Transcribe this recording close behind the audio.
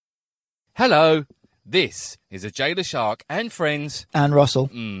Hello, this is a Jay the Shark and Friends And Russell.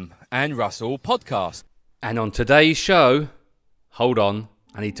 and Russell podcast. And on today's show, hold on,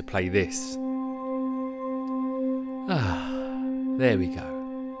 I need to play this. There we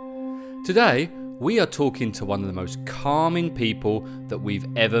go. Today, we are talking to one of the most calming people that we've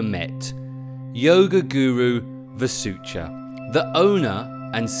ever met. Yoga guru Vasucha, the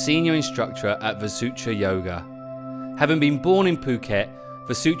owner and senior instructor at Vasucha Yoga. Having been born in Phuket,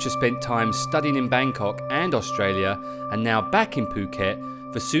 Vasucha spent time studying in Bangkok and Australia, and now back in Phuket,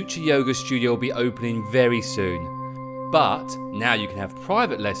 Vasucha Yoga Studio will be opening very soon. But now you can have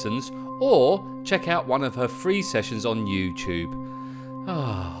private lessons or check out one of her free sessions on YouTube.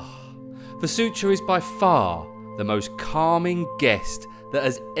 Vasucha is by far the most calming guest that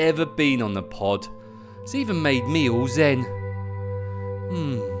has ever been on the pod. It's even made me all zen.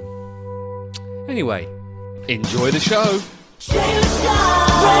 Anyway, enjoy the show.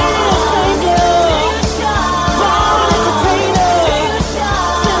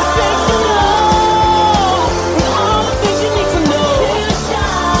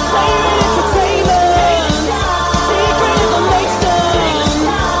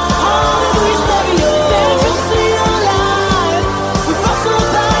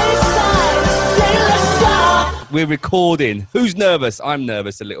 We're recording. Who's nervous? I'm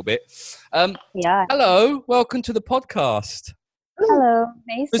nervous a little bit. Yeah. Hello, welcome to the podcast. Hello.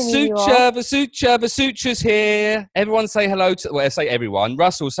 Nice to meet you all. Vasucha's here. Everyone say hello to, well, say everyone.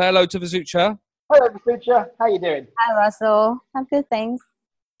 Russell, say hello to Vasucha. Hello, Vasucha. How you doing? Hi, Russell. I'm good, thanks.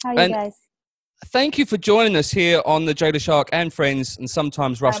 How are you And- guys? Thank you for joining us here on the Jay the Shark and Friends and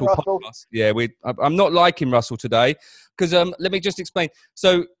sometimes Russell Russell. podcast. Yeah, I'm not liking Russell today because let me just explain.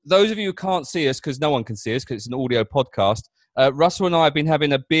 So those of you who can't see us, because no one can see us because it's an audio podcast, Russell and I have been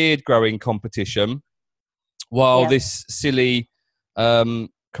having a beard growing competition while Yeah. this silly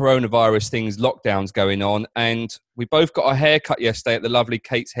coronavirus thing's lockdown's going on, and we both got our hair cut yesterday at the lovely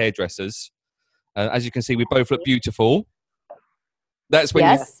Kate's Hairdressers. As you can see, we both look beautiful. That's when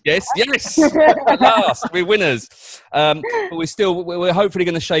Yes. yes. At last, we're winners. But we're hopefully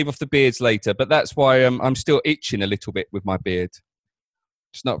going to shave off the beards later. But that's why I'm still itching a little bit with my beard.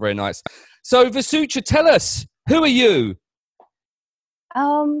 It's not very nice. So Vasucha, tell us, who are you?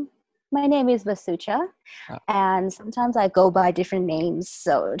 My name is Vasucha, and sometimes I go by different names,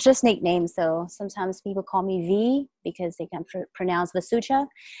 so just nicknames. So sometimes people call me V because they can pronounce Vasucha,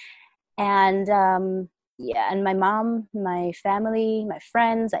 and and my mom, my family, my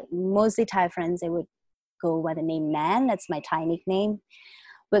friends, like mostly Thai friends, they would go by the name Nan. That's my Thai nickname.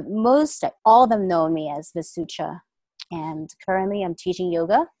 But all of them know me as Vasucha. And currently I'm teaching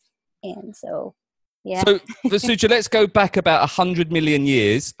yoga. And so, yeah. So Vasucha, let's go back about 100 million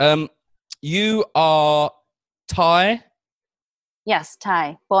years. You are Thai? Yes,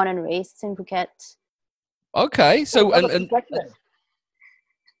 Thai. Born and raised in Phuket. Okay. So, Another and Phuketian.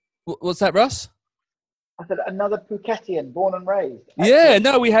 what's that, Russ? I said another Phuketian, born and raised. Yeah,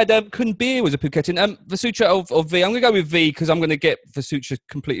 no, we had Kun Beer was a Phuketian. Vasucha of V. I'm going to go with V because I'm going to get Vasucha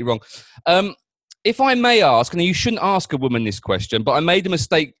completely wrong. If I may ask, and you shouldn't ask a woman this question, but I made a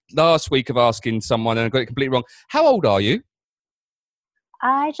mistake last week of asking someone and I got it completely wrong. How old are you?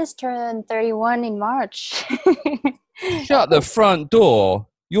 I just turned 31 in March. Shut the front door.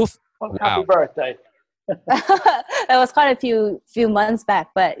 Well, happy birthday. That was quite a few months back,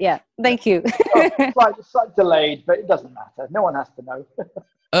 but yeah, thank you. Slight delayed, but it doesn't matter. No one has to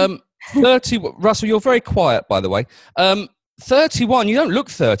know. 30. Russell, you're very quiet, by the way. 31. You don't look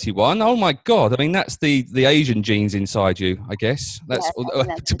 31. Oh my God! I mean, that's the Asian genes inside you, I guess. That's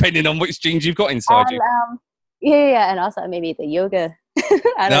Yeah, depending on which genes you've got inside you. Yeah, and also maybe the yoga.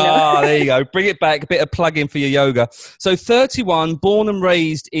 I don't know. There you go. Bring it back. A bit of plug-in for your yoga. So 31, born and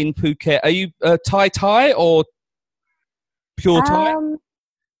raised in Phuket. Are you Thai or pure Thai?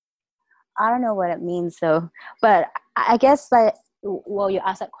 I don't know what it means though, but I guess you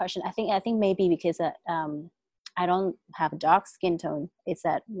asked that question. I think maybe because I don't have a dark skin tone. Is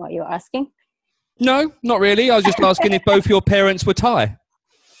that what you're asking? No, not really. I was just asking if both your parents were Thai.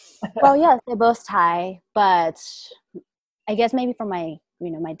 Well, yes, they're both Thai, but I guess maybe from my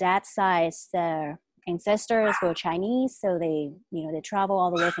dad's side, their ancestors were Chinese, so they travel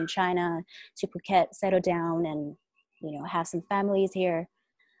all the way from China to Phuket, settle down, and have some families here.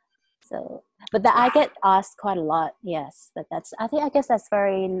 So, but I get asked quite a lot. Yes, but I guess that's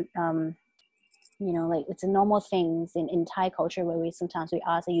very like it's a normal things in Thai culture where we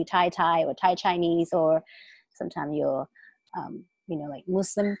ask, are you Thai or Thai Chinese, or sometimes you're like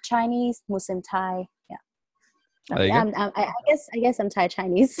Muslim Chinese, Muslim Thai. Yeah. There you go. I guess I'm Thai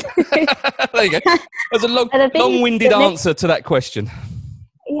Chinese. There you go. There's a long-winded answer to that question.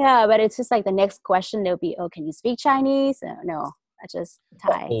 Yeah, but it's just like the next question they'll be, oh, can you speak Chinese? No, I just Oh,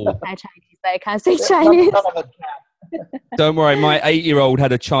 Thai Chinese, but I can't speak Yeah, Chinese. none of us can. don't worry. My 8-year-old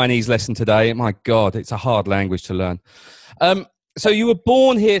had a Chinese lesson today. My God, it's a hard language to learn. So you were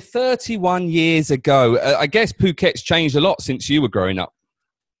born here 31 years ago. I guess Phuket's changed a lot since you were growing up.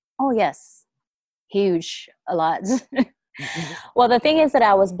 Oh yes, huge, a lot. Well, the thing is that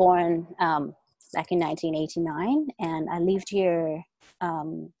I was born back in 1989, and I lived here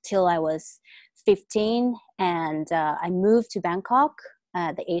till I was 15, and I moved to Bangkok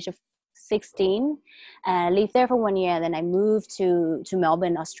at the age of 16. I lived there for 1 year, then I moved to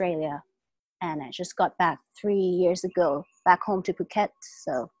Melbourne, Australia, and I just got back 3 years ago, back home to Phuket.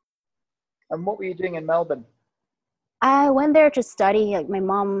 So And what were you doing in Melbourne? I went there to study. Like my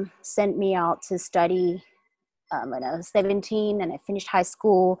mom sent me out to study when I was 17, and I finished high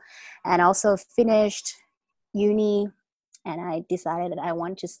school and also finished uni, and I decided that I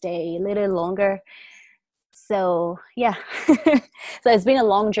want to stay a little longer. So yeah, so it's been a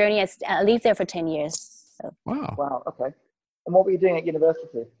long journey. I lived there for 10 years. So Wow. Wow, okay. And what were you doing at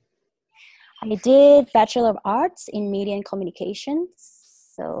university? I did Bachelor of Arts in Media and Communications.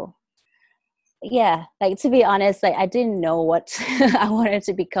 So yeah, like to be honest, like I didn't know what I wanted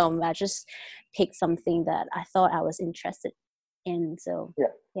to become. I just picked something that I thought I was interested in. So Yeah.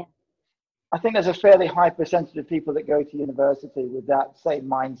 yeah. I think there's a fairly high percentage of people that go to university with that same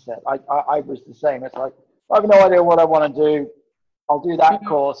mindset. I was the same. It's like, I have no idea what I want to do. I'll do that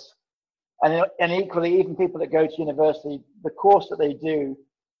course. And equally, even people that go to university, the course that they do,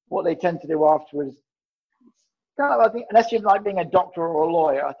 what they tend to do afterwards, kind of, I think, unless you like being a doctor or a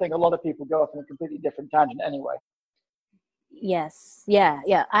lawyer, I think a lot of people go off in a completely different tangent anyway. Yes. Yeah.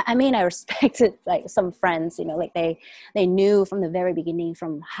 I mean, I respected like some friends, like they knew from the very beginning,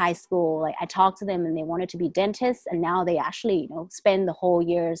 from high school. Like I talked to them and they wanted to be dentists, and now they actually, spend the whole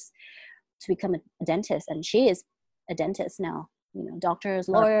years to become a dentist. And she is a dentist now, doctors,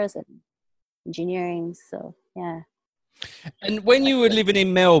 lawyers, and engineering. So yeah. And when you were living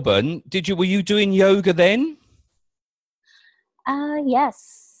in Melbourne, were you doing yoga then?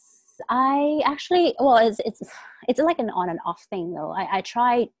 Yes. I actually, well, it's like an on and off thing though. I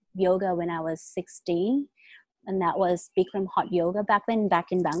tried yoga when I was 16, and that was Bikram Hot Yoga back in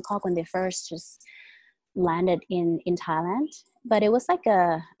Bangkok when they first just landed in Thailand. But it was like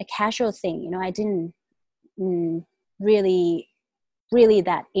a casual thing, I didn't really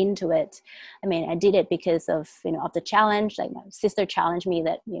that into it. I mean, I did it because of of the challenge. Like my sister challenged me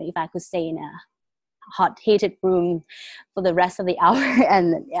that if I could stay in a hot heated room for the rest of the hour,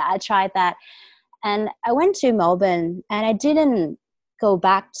 and yeah, I tried that. And I went to Melbourne, and I didn't go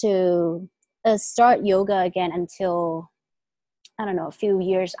back to start yoga again until, I don't know, a few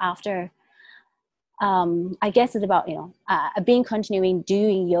years after. I guess it's about, I've been continuing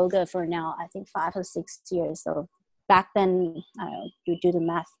doing yoga for now, I think 5 or 6 years. So back then, I don't know, you do the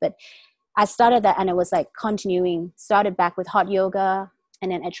math, but I started that, and it was like started back with hot yoga.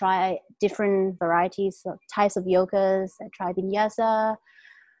 And then I tried different varieties of types of yogas. I tried vinyasa.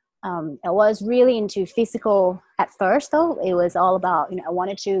 I was really into physical at first, though. It was all about, I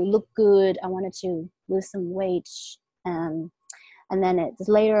wanted to look good. I wanted to lose some weight. And then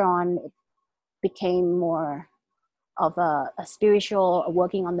later on, it became more of a spiritual,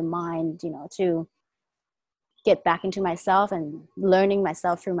 working on the mind, to get back into myself and learning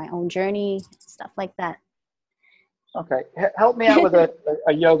myself through my own journey, stuff like that. Okay, help me out with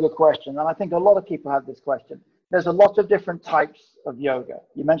a yoga question. And I think a lot of people have this question. There's a lot of different types of yoga.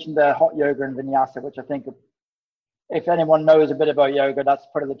 You mentioned the hot yoga and vinyasa, which I think if anyone knows a bit about yoga, that's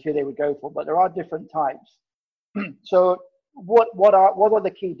probably the two they would go for. But there are different types. So what are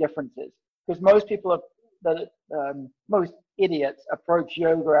the key differences? Because most people most idiots approach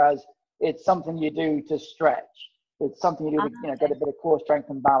yoga as it's something you do to stretch. It's something you do to get a bit of core strength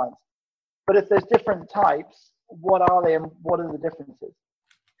and balance. But if there's different types, what are they and what are the differences?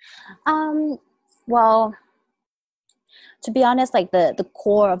 Well, to be honest, like the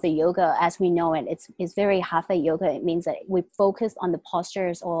core of the yoga as we know it, it's very hatha yoga. It means that we focus on the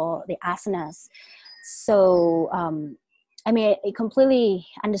postures or the asanas. So I mean, it's completely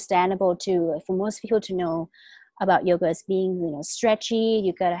understandable for most people to know about yoga as being stretchy.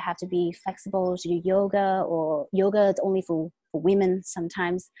 You gotta have to be flexible to do yoga, or yoga is only for women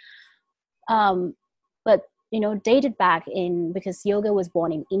sometimes. But dated back because yoga was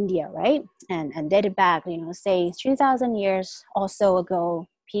born in India, right? And dated back, say 3,000 years or so ago,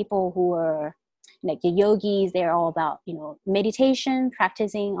 people who were like the yogis, they're all about, meditation,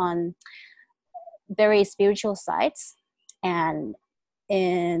 practicing on very spiritual sides. And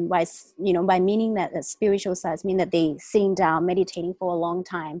and by meaning that the spiritual sides mean that they sitting down meditating for a long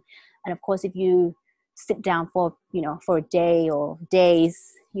time. And of course, if you sit down for a day or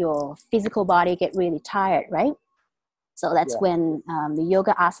days, your physical body get really tired, right? So that's when the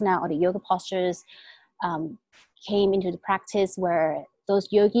yoga asana or the yoga postures came into the practice, where those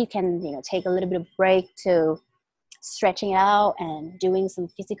yogis can take a little bit of break to stretching out and doing some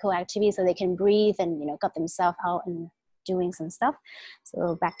physical activity so they can breathe and got themselves out and doing some stuff.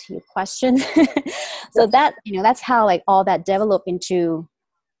 So back to your question. So that that's how like all that developed into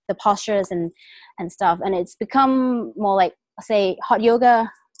the postures and stuff, and it's become more like, say, hot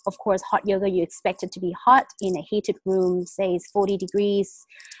yoga. Of course, hot yoga, you expect it to be hot in a heated room, say it's 40 degrees,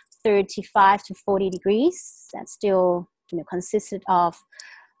 35 to 40 degrees. That still consisted of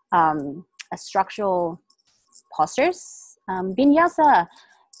a structural postures. Vinyasa,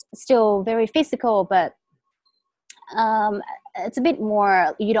 still very physical, but it's a bit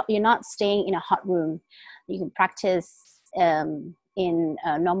more, you're not staying in a hot room. You can practice in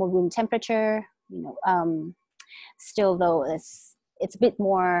a normal room temperature. Still though it's a bit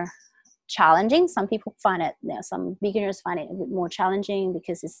more challenging. Some people find it, some beginners find it a bit more challenging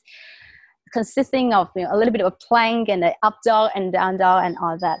because it's consisting of a little bit of a plank and the up dog and down dog and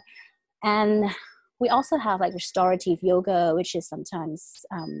all that. And we also have like restorative yoga, which is sometimes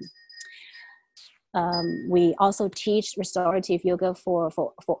we also teach restorative yoga for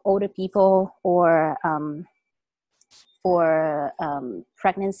older people, or for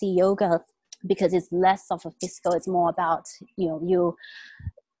pregnancy yoga, because it's less of a physical. It's more about you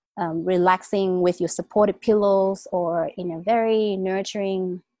relaxing with your supported pillows or in a very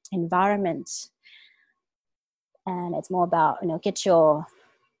nurturing environment, and it's more about get your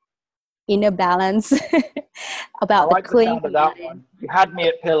inner balance. About I like the sound of that one. You had me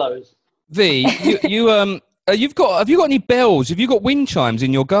at pillows. V, have you got any bells? Have you got wind chimes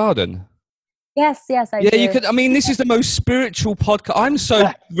in your garden? Yes, I do. You could. I mean, this is the most spiritual podcast. I'm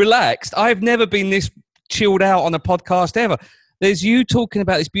so relaxed. I've never been this chilled out on a podcast ever. There's you talking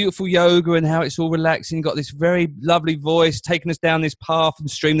about this beautiful yoga and how it's all relaxing. You've got this very lovely voice taking us down this path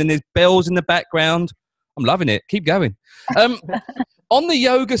and stream. And there's bells in the background. I'm loving it. Keep going. On the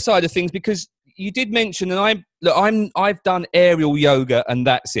yoga side of things, because you did mention, and I've done aerial yoga and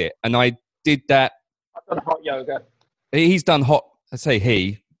that's it. And I did that. I've done hot yoga. He's done hot. I say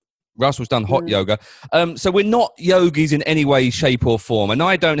he. Russell's done hot yoga. So we're not yogis in any way, shape or form. And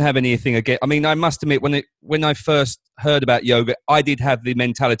I don't have anything against. I mean, I must admit, when I first heard about yoga, I did have the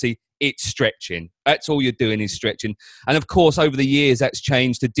mentality, it's stretching. That's all you're doing is stretching. And of course, over the years, that's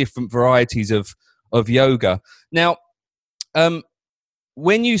changed to different varieties of yoga. Now,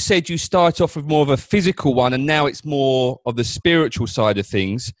 when you said you start off with more of a physical one and now it's more of the spiritual side of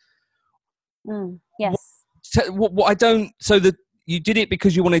things. Yes. What I don't, so that you did it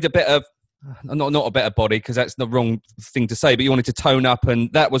because you wanted a better, not a better body, because that's the wrong thing to say, but you wanted to tone up,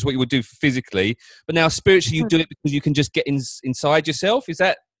 and that was what you would do physically. But now spiritually, you do it because you can just get inside yourself. Is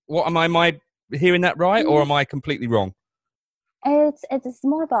that what? Am I hearing that right, or am I completely wrong? It's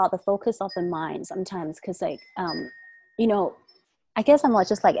more about the focus of the mind sometimes, because like I guess I'm not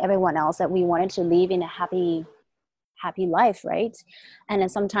just like everyone else, that we wanted to live in a happy life, right? And then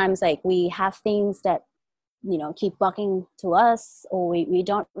sometimes like we have things that keep bugging to us, or we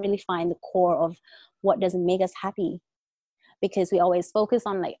don't really find the core of what doesn't make us happy, because we always focus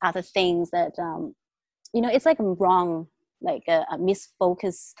on like other things that it's like wrong, like a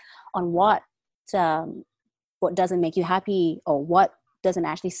misfocus on what doesn't make you happy, or what doesn't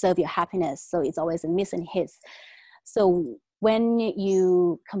actually serve your happiness. So it's always a miss and hits. So when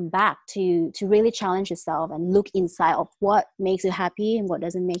you come back to really challenge yourself and look inside of what makes you happy and what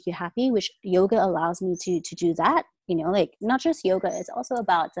doesn't make you happy, which yoga allows me to do that, like not just yoga, it's also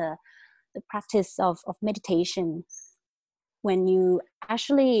about the practice of meditation. When you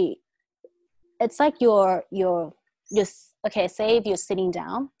actually, it's like you're just, okay, say if you're sitting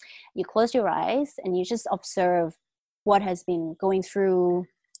down, you close your eyes and you just observe what has been going through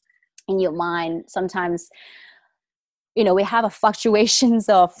in your mind. Sometimes we have a fluctuations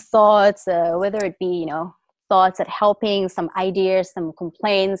of thoughts, whether it be, thoughts that helping, some ideas, some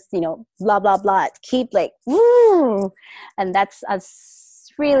complaints, blah, blah, blah. Keep like, woo! And that's us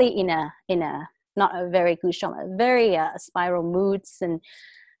really in a not a very good shape, very spiral moods. And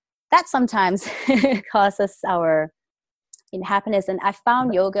that sometimes causes our unhappiness. And I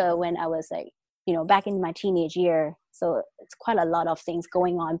found yoga when I was like, back in my teenage year. So it's quite a lot of things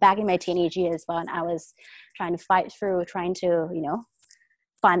going on back in my teenage years when I was trying to fight through, trying to,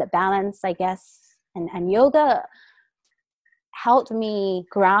 find a balance, I guess. And yoga helped me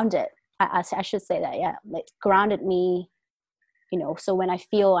grounded. I should say that, yeah. Like grounded me so when I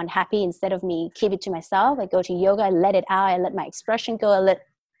feel unhappy, instead of me keep it to myself, I go to yoga, I let it out, I let my expression go,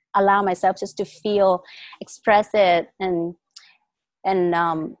 allow myself just to feel, express it. And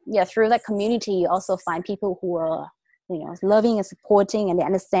through that community, you also find people who are, loving and supporting, and they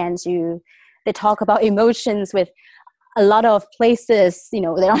understand you. They talk about emotions with a lot of places, they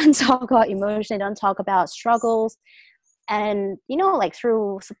don't talk about emotion, they don't talk about struggles. And, like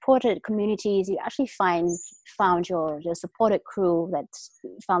through supported communities, you actually found your supported crew that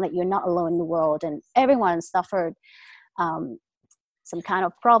found that you're not alone in the world, and everyone suffered some kind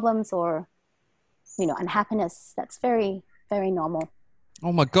of problems or, unhappiness. That's very, very normal.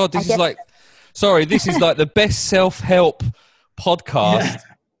 Oh my God, this is like the best self-help podcast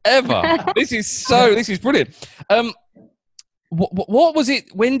ever. This is brilliant. What was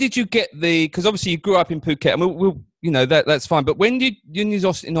it? When did you get because obviously you grew up in Phuket, and we'll that's fine. But when did you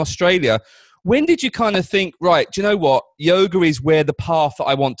in Australia? When did you kind of think, right? Do you know what? Yoga is where the path that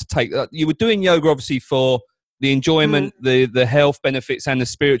I want to take. You were doing yoga obviously for the enjoyment, the health benefits, and the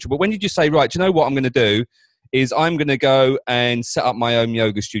spiritual. But when did you say, right? Do you know what I'm going to do? Is I'm going to go and set up my own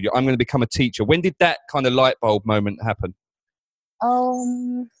yoga studio. I'm going to become a teacher. When did that kind of light bulb moment happen?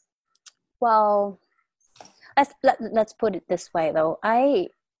 Well, let's put it this way though. I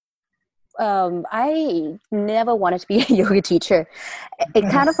never wanted to be a yoga teacher. It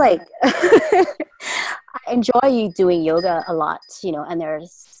kind of like I enjoy doing yoga a lot, and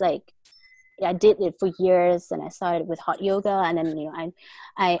there's like I did it for years, and I started with hot yoga, and then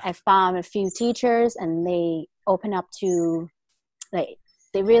I found a few teachers, and they open up to they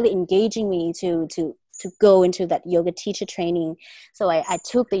really engaging me to go into that yoga teacher training. So I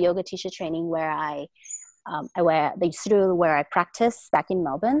took the yoga teacher training where where I practiced back in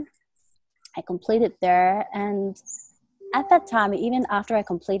Melbourne. I completed there, and at that time, even after I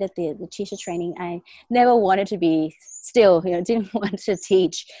completed the teacher training, I never wanted to be didn't want to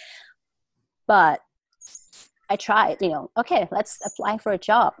teach. But I tried, okay, let's apply for a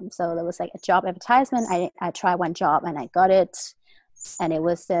job. So there was like a job advertisement. I tried one job and I got it. And it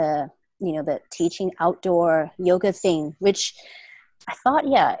was the teaching outdoor yoga thing, which I thought,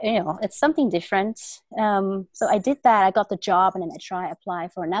 it's something different. So I did that. I got the job, and then I apply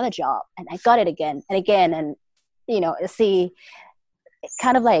for another job, and I got it again and again. And, see,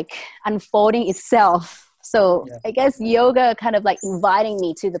 kind of like unfolding itself. So I guess yoga kind of like inviting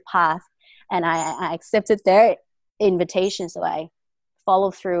me to the path. And I accepted their invitation, so I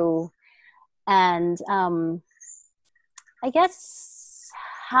followed through. And I guess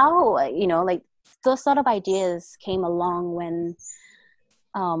how, like those sort of ideas came along when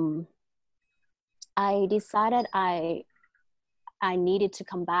I decided I needed to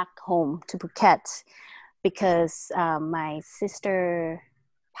come back home to Phuket because my sister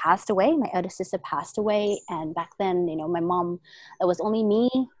passed away. My elder sister passed away, and back then, my mom, it was only me,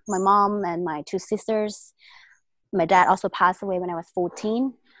 my mom, and my two sisters. My dad also passed away when I was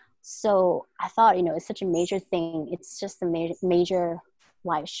 14. So I thought, it's such a major thing. It's just a major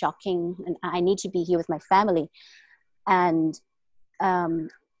life shocking, and I need to be here with my family. And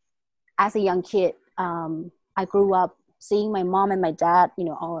as a young kid, I grew up seeing my mom and my dad,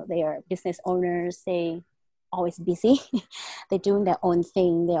 all they are business owners. They always busy. They're doing their own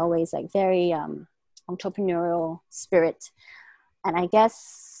thing. They're always like very entrepreneurial spirit. And I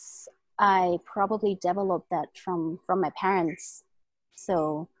guess I probably developed that from my parents.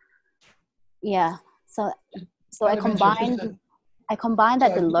 So yeah. So I combined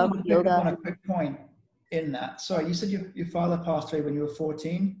that the love of yoga. On a quick point in that. Sorry, you said your father passed away when you were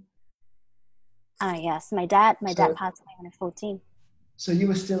 14? Yes. My dad passed away when I was 14. So you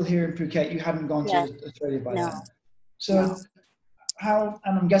were still here in Phuket. You hadn't gone to Australia by then. So how,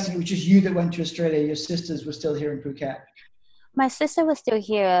 and I'm guessing it was just you that went to Australia. Your sisters were still here in Phuket. My sister was still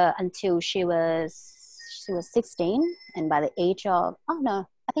here until she was 16. And by the age of, I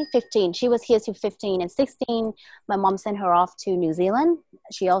think 15. She was here till 15 and 16. My mom sent her off to New Zealand.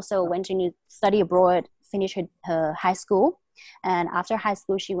 She also went to study abroad, finished her high school. And after high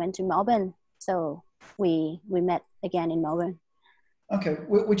school, she went to Melbourne. So we met again in Melbourne. Okay,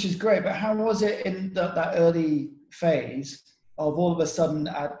 which is great. But how was it in that early phase of all of a sudden,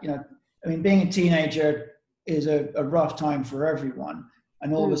 being a teenager is a rough time for everyone.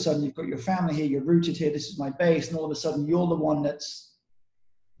 And all of a sudden you've got your family here, you're rooted here, this is my base. And all of a sudden you're the one that's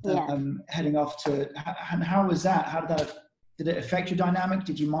heading off to, and how was that? Did it affect your dynamic?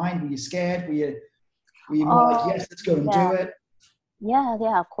 Did you mind? Were you scared? Were you more like, yes, let's go and do it? Yeah,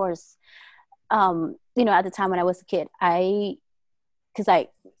 of course. At the time when I was a kid, because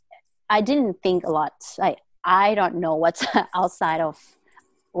I didn't think a lot. Like, I don't know what's outside of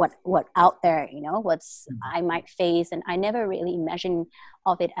what out there, you know, what's I might face. And I never really imagined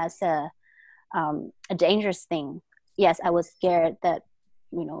of it as a dangerous thing. Yes, I was scared that,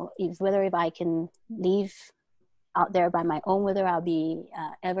 you know, if I can live out there by my own, whether I'll be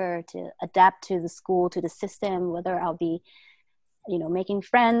ever to adapt to the school, to the system, whether I'll be, you know, making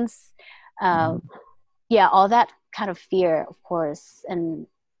friends. Yeah, all that kind of fear, of course. And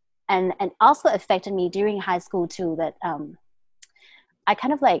also affected me during high school too, that I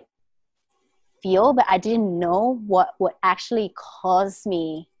kind of like feel, but I didn't know what actually caused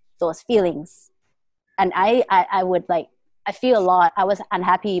me those feelings. And I would like, I feel a lot. I was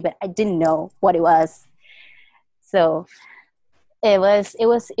unhappy, but I didn't know what it was. So it was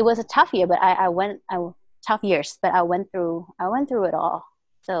a tough year, but tough years, but I went through it all.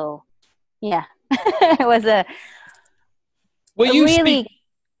 So yeah, it was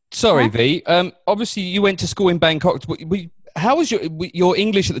Sorry, V. Obviously, you went to school in Bangkok. How was your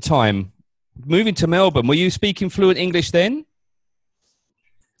English at the time? Moving to Melbourne, were you speaking fluent English then?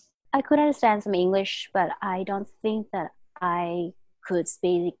 I could understand some English, but I don't think that I could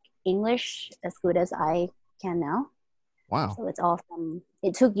speak English as good as I can now. Wow. So it's awesome.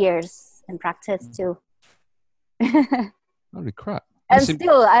 It took years and practice too. Holy crap. And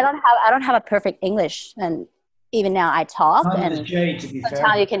still, I don't have a perfect English, and even now I talk, and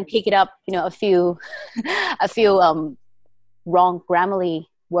sometimes you can pick it up, you know, a few wrong grammarly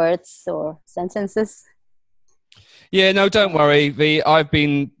words or sentences. Yeah, no, don't worry, V. I've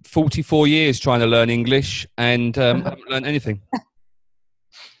been 44 years trying to learn English and haven't learned anything.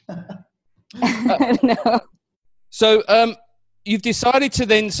 No. So you've decided to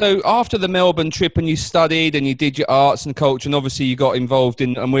then, so after the Melbourne trip and you studied and you did your arts and culture, and obviously you got involved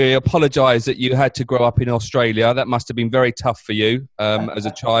in, and we apologise that you had to grow up in Australia. That must have been very tough for you as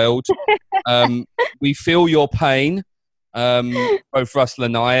a child. We feel your pain, both Russell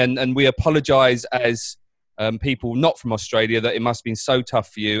and I, and we apologise as people not from Australia that it must have been so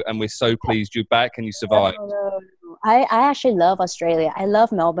tough for you, and we're so pleased you're back and you survived. I actually love Australia. I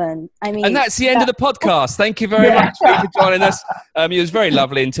love Melbourne. I mean, and that's the end of the podcast. Thank you very much for joining us. It was very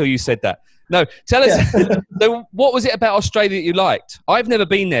lovely until you said that. No, tell us, so what was it about Australia that you liked? I've never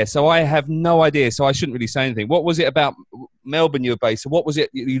been there, so I have no idea, so I shouldn't really say anything. What was it about Melbourne you were based? So what was it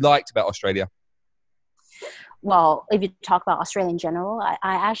you liked about Australia? Well, if you talk about Australia in general, I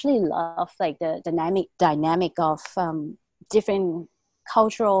actually love like the dynamic of different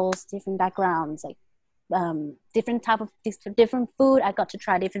cultures, different backgrounds, like different type of different food. I got to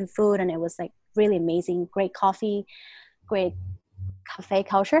try different food, and it was like really amazing. Great coffee, great cafe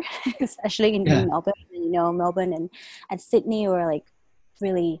culture, especially in Melbourne. You know, Melbourne and Sydney were like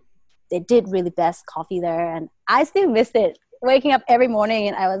really, they did really best coffee there, and I still miss it. Waking up every morning,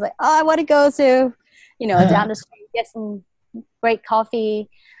 and I was like, oh, I want to go to, you know, down the street, get some great coffee.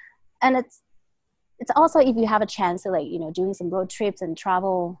 And it's also, if you have a chance to, like, you know, doing some road trips and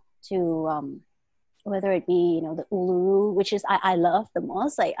travel to whether it be, you know, the Uluru, which is I love the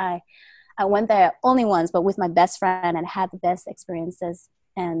most. Like I went there only once, but with my best friend, and had the best experiences.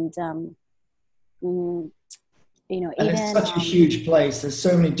 And you know, and it's such a huge place. There's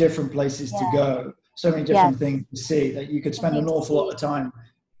so many different places to go, so many different things to see, that you could spend an awful lot of time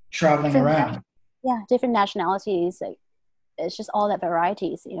traveling around. Yeah, different nationalities. Like, it's just all that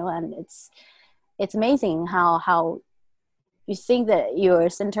varieties, you know. And it's amazing how you think that you're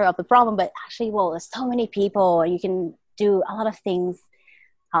center of the problem, but actually, well, there's so many people. You can do a lot of things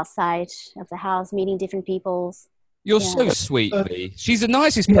outside of the house, meeting different peoples. You're so sweet, V. She's the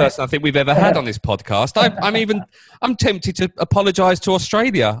nicest person I think we've ever had on this podcast. I'm tempted to apologise to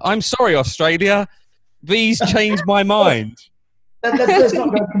Australia. I'm sorry, Australia. V's changed my mind. Let's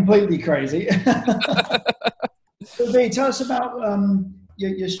not go completely crazy. So, V, tell us about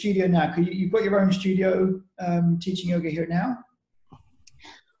your studio now. You've got your own studio teaching yoga here now?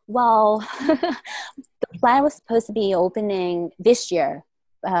 Well, the plan was supposed to be opening this year.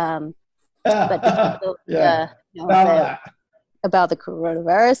 But about the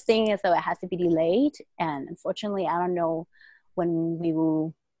coronavirus thing, so it has to be delayed. And unfortunately, I don't know when we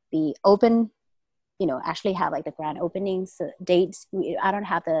will be open, you know, actually have like the grand openings dates. I don't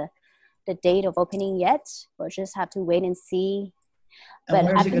have the date of opening yet. We'll just have to wait and see. And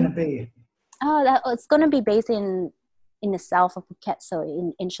where is it going to be? It's going to be based in the south of Phuket, so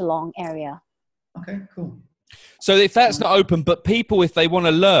in Shillong area. Okay, cool. So if that's not open, but people, if they want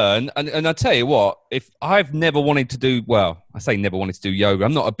to learn, and I tell you what, if I've never wanted to do, well, I say never wanted to do yoga.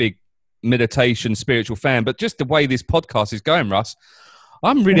 I'm not a big meditation, spiritual fan, but just the way this podcast is going, Russ,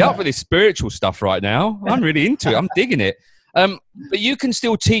 I'm really up for this spiritual stuff right now. I'm really into it. I'm digging it. But you can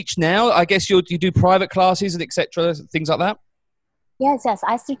still teach now. I guess you do private classes and etc., things like that. Yes.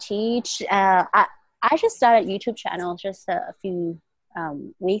 I still teach. I just started YouTube channel just a few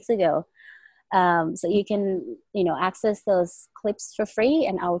weeks ago. So you can, access those clips for free,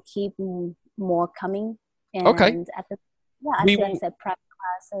 and I'll keep more coming. Okay. And until I said private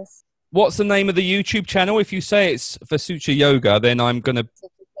classes. What's the name of the YouTube channel? If you say it's Vasucha Yoga, then I'm gonna.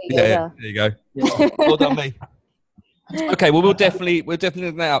 Yeah, there you go. Yeah. Well done, me. Okay, well we'll definitely look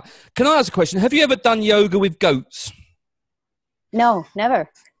that out. Can I ask a question? Have you ever done yoga with goats? No, never.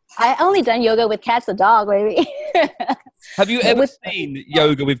 I only done yoga with cats or dog, maybe. Have you ever seen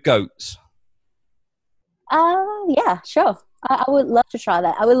yoga with goats? Yeah, sure. I would love to try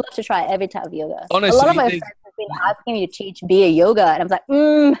that. I would love to try every type of yoga. Honestly, a lot of my friends have been asking me to teach beer yoga, and I'm like,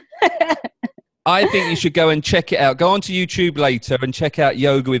 I think you should go and check it out. Go onto YouTube later and check out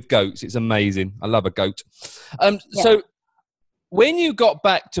yoga with goats. It's amazing. I love a goat. So when you got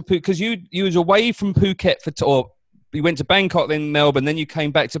back to Phuket, because you was away from Phuket or you went to Bangkok, then Melbourne, then you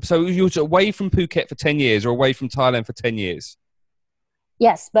came back to, so you was away from Phuket for 10 years or away from Thailand for 10 years?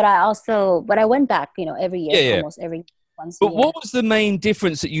 Yes, but I went back, every year, almost every once a year. But what was the main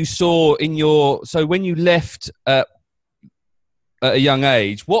difference that you saw so when you left at a young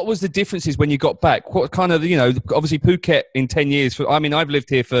age, what was the differences when you got back? What kind of, obviously Phuket in 10 years, I've lived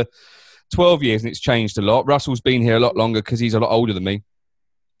here for 12 years and it's changed a lot. Russell's been here a lot longer because he's a lot older than me,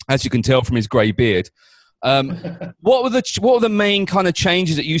 as you can tell from his grey beard. What were the main kind of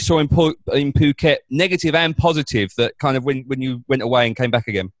changes that you saw in Phuket, negative and positive, that kind of when you went away and came back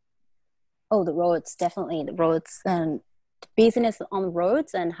again? Oh, the roads, definitely the roads, and business on the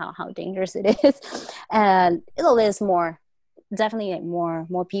roads and how dangerous it is. And there's definitely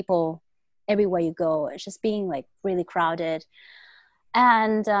more people everywhere you go. It's just being like really crowded.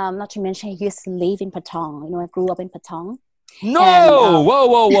 And not to mention, I used to live in Patong. I grew up in Patong. No! And,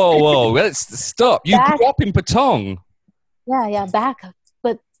 whoa. Let's stop. You grew up in Patong? Yeah, back.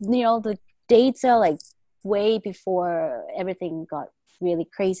 But, the dates are like way before everything got really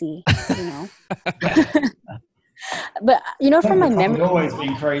crazy, But, from my memory. Always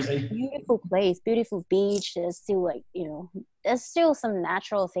been crazy. Beautiful place, beautiful beach. There's still there's still some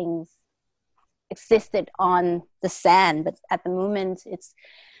natural things existed on the sand. But at the moment, it's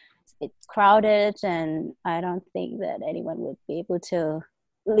crowded, and I don't think that anyone would be able to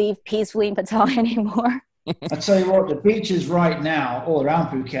live peacefully in Patong anymore. I tell you what, the beaches right now all around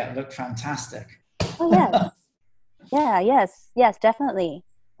Phuket look fantastic. Oh yeah, yes, definitely.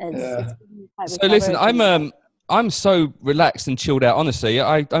 So listen, I'm so relaxed and chilled out. Honestly,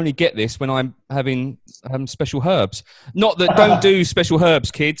 I only get this when I'm having special herbs. Not that don't do special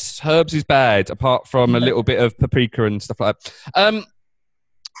herbs, kids. Herbs is bad, apart from a little bit of paprika and stuff like that.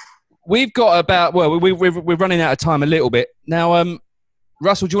 We've got we're running out of time a little bit now.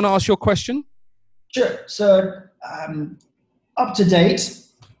 Russell, do you want to ask your question? Sure. So, up to date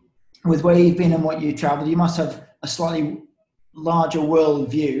with where you've been and what you traveled, you must have a slightly larger world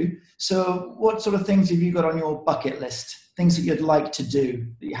view. So what sort of things have you got on your bucket list? Things that you'd like to do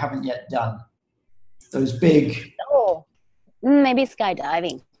that you haven't yet done? Those big... maybe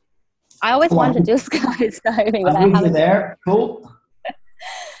skydiving. I always wanted to do skydiving, but I haven't. There. Cool.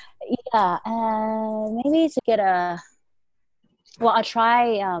 Yeah, maybe to get I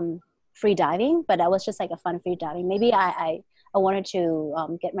try free diving, but that was just like a fun free diving. Maybe I wanted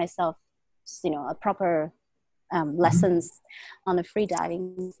to get myself, a proper lessons on the free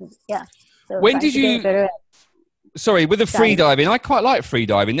diving. Yeah. So when did you? Sorry, with the free diving, I quite like free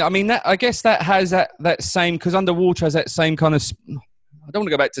diving. I mean, I guess that has that same, because underwater has that same kind of. I don't want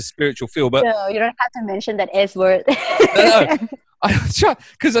to go back to spiritual feel, but no, you don't have to mention that S word. No. I try,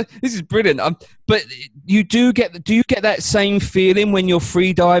 because this is brilliant. But do you get that same feeling when you're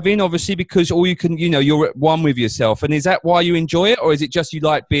free diving? Obviously, because all you can, you're at one with yourself. And is that why you enjoy it, or is it just you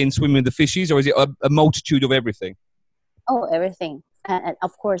like swimming with the fishies, or is it a multitude of everything? Oh, everything, and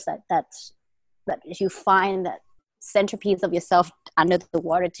of course that you find that centerpiece of yourself under the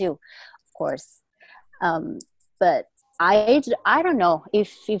water too, of course. But I don't know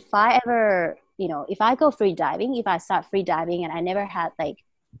if I ever. If I go free diving, if I start free diving and I never had like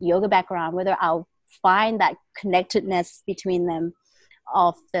yoga background, whether I'll find that connectedness between them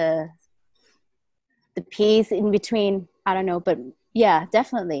of the piece in between, I don't know. But yeah,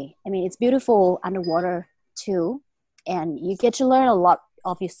 definitely. I mean, it's beautiful underwater too. And you get to learn a lot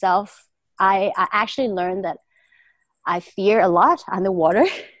of yourself. I actually learned that I fear a lot underwater.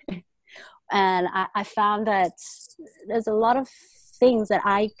 And I found that there's a lot of things that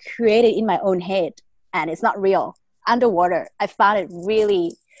I created in my own head, and it's not real. Underwater, I found it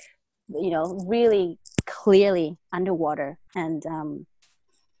really, really clearly underwater. And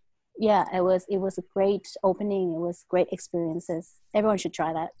yeah, it was a great opening. It was great experiences. Everyone should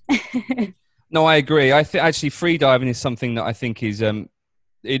try that. No, I agree. Actually free diving is something that I think is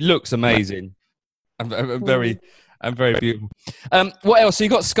it looks amazing and very beautiful. What else? So you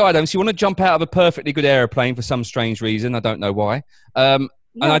got skydiving. So you want to jump out of a perfectly good aeroplane for some strange reason. I don't know why. And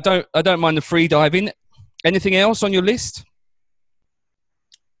Yeah. I don't mind the free diving. Anything else on your list?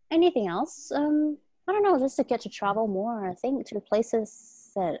 Anything else? I don't know, just to get to travel more, I think, to places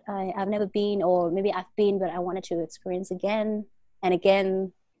that I've never been, or maybe I've been, but I wanted to experience again and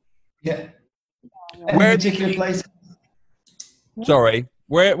again. Yeah. Yeah. Any particular place? Sorry.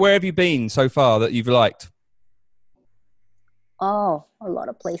 Where have you been so far that you've liked? Oh, a lot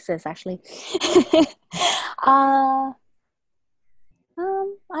of places, actually. uh,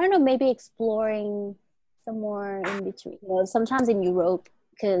 I don't know, maybe exploring somewhere in between, sometimes in Europe,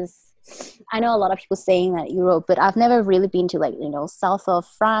 because I know a lot of people saying that Europe, but I've never really been to, like, south of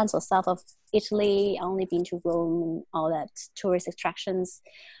France or south of Italy. I only been to Rome and all that tourist attractions.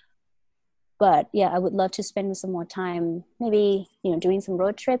 But yeah, I would love to spend some more time, maybe, doing some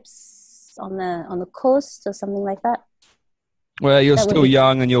road trips on the coast or something like that. Well, you're That would still be-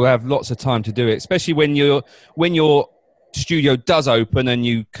 young and you'll have lots of time to do it, especially when your studio does open and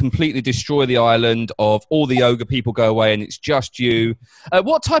you completely destroy the island of all the yoga people go away and it's just you.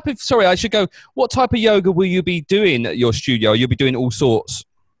 What type of yoga will you be doing at your studio? You'll be doing all sorts.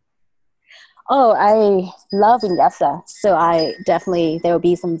 Oh, I love vinyasa. So there will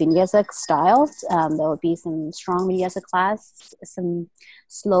be some vinyasa styles. There will be some strong vinyasa class, some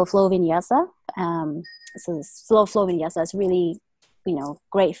slow flow vinyasa. So slow flow vinyasa is really,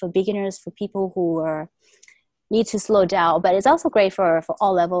 great for beginners, for people who need to slow down, but it's also great for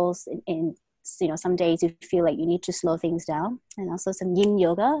all levels. In some days you feel like you need to slow things down. And also some yin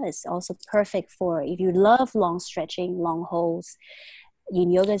yoga is also perfect for if you love long stretching, long holds. Yin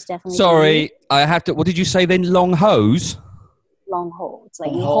yoga is definitely Sorry, I have to. What did you say then? Long hose? long holds.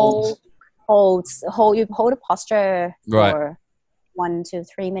 Like Long you holds. you hold a posture Right. for 1 to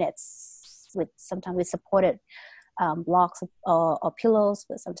 3 minutes sometimes with supported blocks or pillows,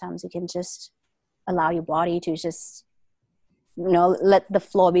 but sometimes you can just allow your body to just let the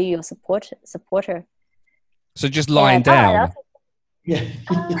floor be your supporter. So just lying down. Yeah.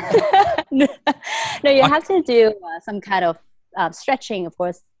 No, you have to do some kind of stretching, of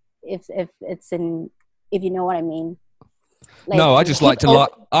course, if you know what I mean. No, I just like to lie.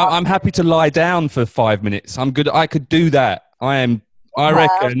 I'm happy to lie down for 5 minutes. I'm good. I could do that. I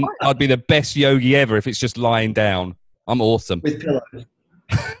reckon I'd be the best yogi ever if it's just lying down. I'm awesome. With pillows.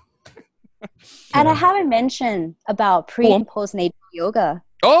 And I haven't mentioned about pre and postnatal yoga.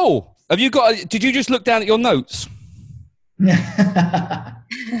 Oh, did you just look down at your notes? V,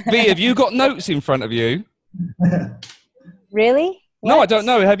 have you got notes in front of you? Really? No, What? I don't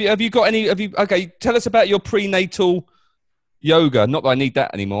know. Have you got any? Okay, tell us about your prenatal yoga. Not that I need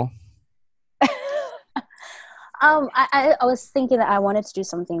that anymore. I was thinking that I wanted to do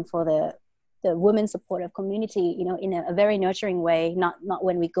something for the women supportive community, in a very nurturing way, not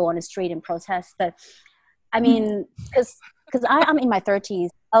when we go on the street and protest, but I mean, because I'm in my 30s,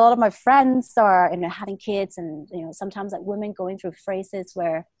 a lot of my friends are having kids, and sometimes like women going through phases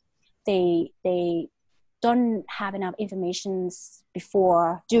where they don't have enough information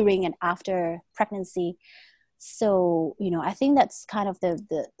before, during, and after pregnancy. So I think that's kind of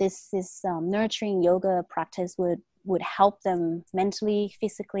this nurturing yoga practice would help them mentally,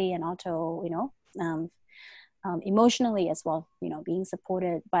 physically, and also emotionally as well. Being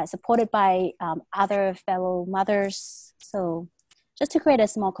supported by other fellow mothers. So just to create a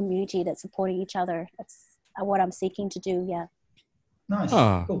small community that's supporting each other. That's what I'm seeking to do. Yeah. Nice.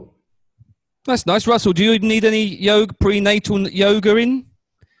 Ah. Cool. That's nice. Russell, do you need any prenatal yoga in?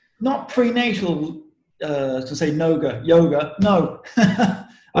 Not prenatal, to say yoga. No.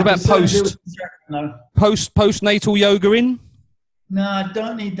 What about No. postnatal yoga in? No, I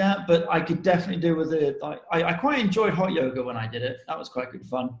don't need that, but I could definitely do with it. I quite enjoyed hot yoga when I did it. That was quite good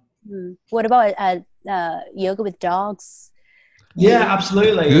fun. What about yoga with dogs? Yeah,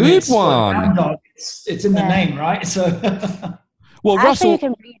 absolutely. Good And it's one. Down dog. It's in the name, right? So. Well, Actually, Russell, you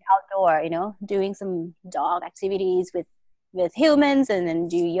can read outdoor, doing some dog activities with humans, and then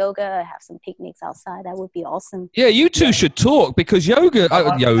do yoga, have some picnics outside. That would be awesome. yeah, you two should talk because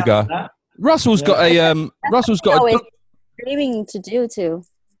yoga. Russell's got a Russell's got a Always book. dreaming to do too,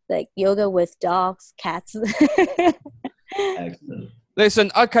 like yoga with dogs, cats. Excellent.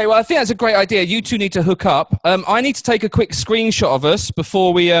 Listen, okay, well, I think that's a great idea. You two need to hook up. I need to take a quick screenshot of us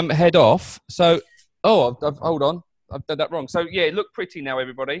before we head off. So, hold on. I've done that wrong. So, yeah, look pretty now,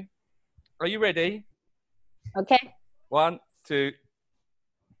 everybody. Are you ready? Okay. 1, 2.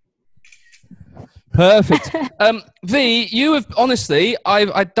 Perfect. V, you have honestly,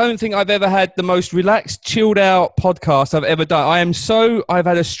 I don't think I've ever had the most relaxed, chilled out podcast I've ever done. I've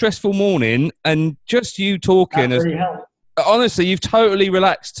had a stressful morning, and just you talking. That really helped. Honestly, you've totally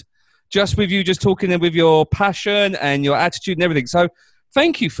relaxed just with you just talking and with your passion and your attitude and everything. So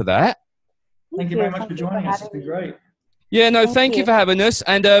thank you for that. Thank you very much for joining us. It's been great. Yeah, no, thank you for having us.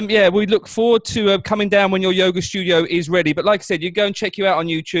 And we look forward to coming down when your yoga studio is ready. But like I said, you go and check you out on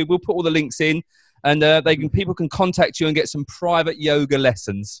YouTube. We'll put all the links in, and people can contact you and get some private yoga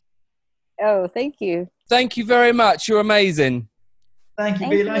lessons. Oh, thank you. Thank you very much. You're amazing. Thank you,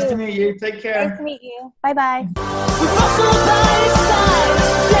 B. Nice to meet you. Take care. Nice to meet you. Bye-bye.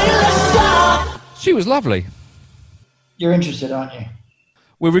 She was lovely. You're interested, aren't you?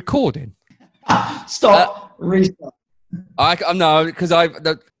 We're recording. Stop. Restart. No, because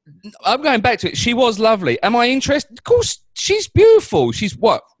I'm going back to it. She was lovely. Am I interested? Of course, she's beautiful. She's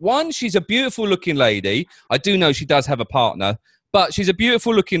what? One, she's a beautiful looking lady. I do know she does have a partner, but she's a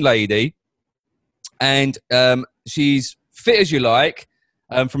beautiful looking lady. And she's fit as you like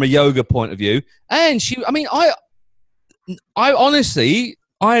from a yoga point of view. And I honestly,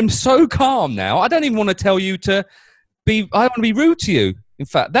 I am so calm now. I don't even want to tell you I want to be rude to you. In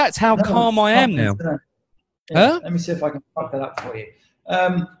fact, that's how calm I am now. Yeah, let me see if I can fuck that up for you.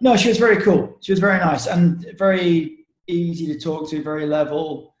 No, she was very cool. She was very nice and very easy to talk to, very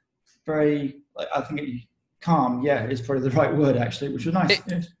level, very, I think calm, is probably the right word actually, which was nice.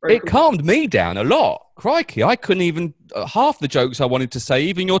 It calmed me down a lot. Crikey, I couldn't even, half the jokes I wanted to say,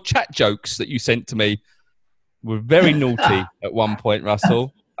 even your chat jokes that you sent to me were very naughty at one point,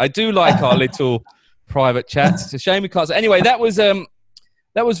 Russell. I do like our little private chats. It's a shame we can't say. Anyway, that was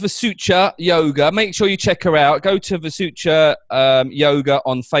Vasucha Yoga. Make sure you check her out. Go to Vasucha Yoga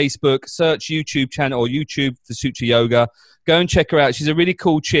on Facebook. Search YouTube channel or YouTube Vasucha Yoga. Go and check her out. She's a really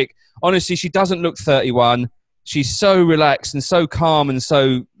cool chick. Honestly, she doesn't look 31. She's so relaxed and so calm and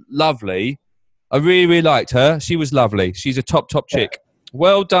so lovely. I really, really liked her. She was lovely. She's a top chick.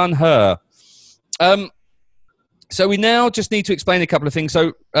 Well done, her. So we now just need to explain a couple of things.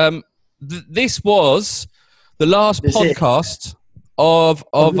 So this was the last podcast of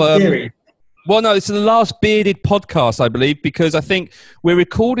well, no, it's the last bearded podcast, I believe, because I think we're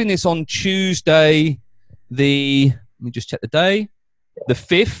recording this on Tuesday, let me just check the day, the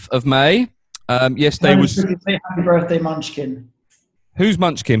 5th of May. Yesterday was... Happy birthday, Munchkin. Who's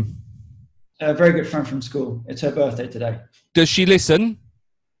Munchkin? A very good friend from school. It's her birthday today. Does she listen?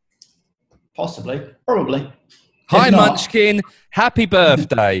 Possibly. Probably. Hi, Munchkin. Happy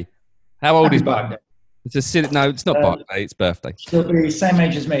birthday. How old is birthday? No, it's not birthday. It's birthday. She'll be the same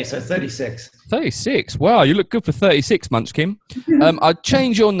age as me, so 36. 36? Wow, you look good for 36, Munchkin. I'd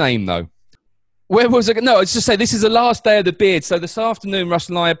change your name, though. Where was I? No, I was just say this is the last day of the beard. So this afternoon,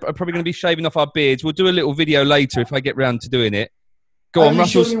 Russell and I are probably going to be shaving off our beards. We'll do a little video later if I get round to doing it. Go on,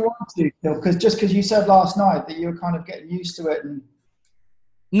 Russell. Sure you want to, because you said last night that you were kind of getting used to it. And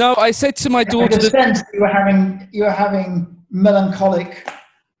no, I said to my daughter that you were having melancholic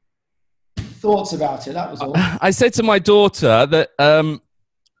thoughts about it. That was all. I said to my daughter that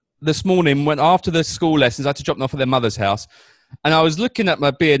this morning, when after the school lessons, I had to drop them off at their mother's house. And I was looking at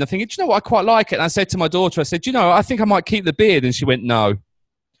my beard and thinking, do you know what? I quite like it. And I said to my daughter, I said, I think I might keep the beard. And she went, no.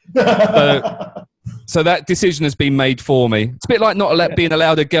 So that decision has been made for me. It's a bit like not being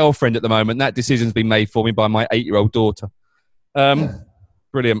allowed a girlfriend at the moment. That decision's been made for me by my 8-year-old daughter.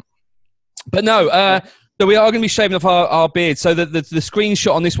 Brilliant. But no, so we are going to be shaving off our beards. So the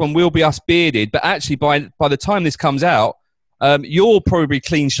screenshot on this one will be us bearded. But actually, by the time this comes out, you'll probably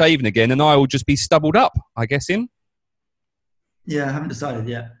clean shaven again. And I will just be stubbled up, I guess, Yeah, I haven't decided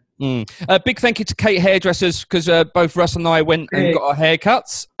yet. A big thank you to Kate Hairdressers, because both Russ and I went and got our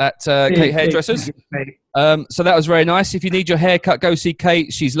haircuts at Kate Hairdressers. So that was very nice. If you need your haircut, go see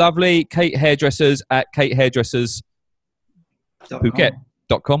Kate. She's lovely. Kate Hairdressers at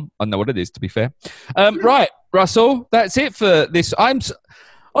katehairdressers.phuket.com. I don't know what it is, to be fair. Right, Russell, that's it for this.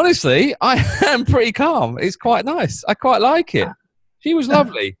 Honestly, I am pretty calm. It's quite nice. I quite like it. She was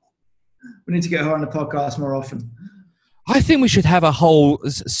lovely. We need to get her on the podcast more often. I think we should have a whole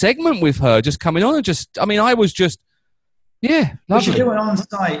segment with her just coming on and I was just, lovely. We should do an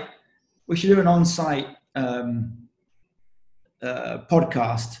on-site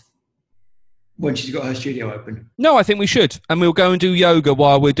podcast when she's got her studio open. No, I think we should. And we'll go and do yoga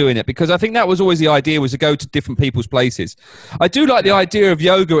while we're doing it, because I think that was always the idea, was to go to different people's places. I do like the idea of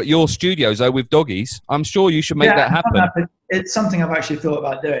yoga at your studios, though, with doggies. I'm sure you should make that happen. It's something I've actually thought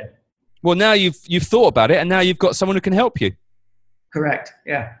about doing. Well, now you've thought about it, and now you've got someone who can help you. Correct.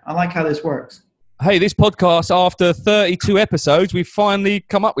 Yeah. I like how this works. Hey, this podcast, after 32 episodes, we've finally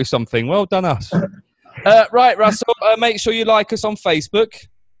come up with something. Well done us. Right, Russell, make sure you like us on Facebook,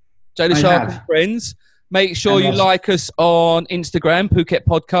 Jay Shark and Friends. Make sure you like us on Instagram, Phuket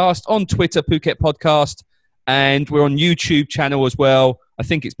Podcast, on Twitter, Phuket Podcast, and we're on YouTube channel as well. I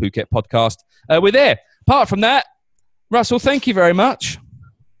think it's Phuket Podcast. We're there. Apart from that, Russell, thank you very much.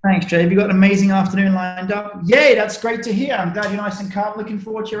 Thanks, Jay. You've got an amazing afternoon lined up. Yay, that's great to hear. I'm glad you're nice and calm. Looking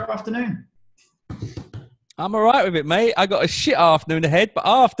forward to your afternoon. I'm all right with it, mate. I got a shit afternoon ahead, but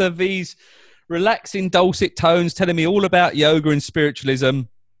after these relaxing dulcet tones telling me all about yoga and spiritualism,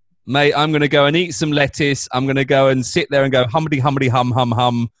 mate, I'm going to go and eat some lettuce. I'm going to go and sit there and go hummity, hummity, hum, hum,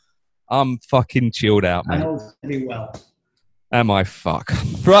 hum. I'm fucking chilled out, mate. And all's going to be well. Am I fuck?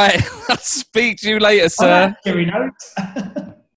 Right. I'll speak to you later, sir. Here we know.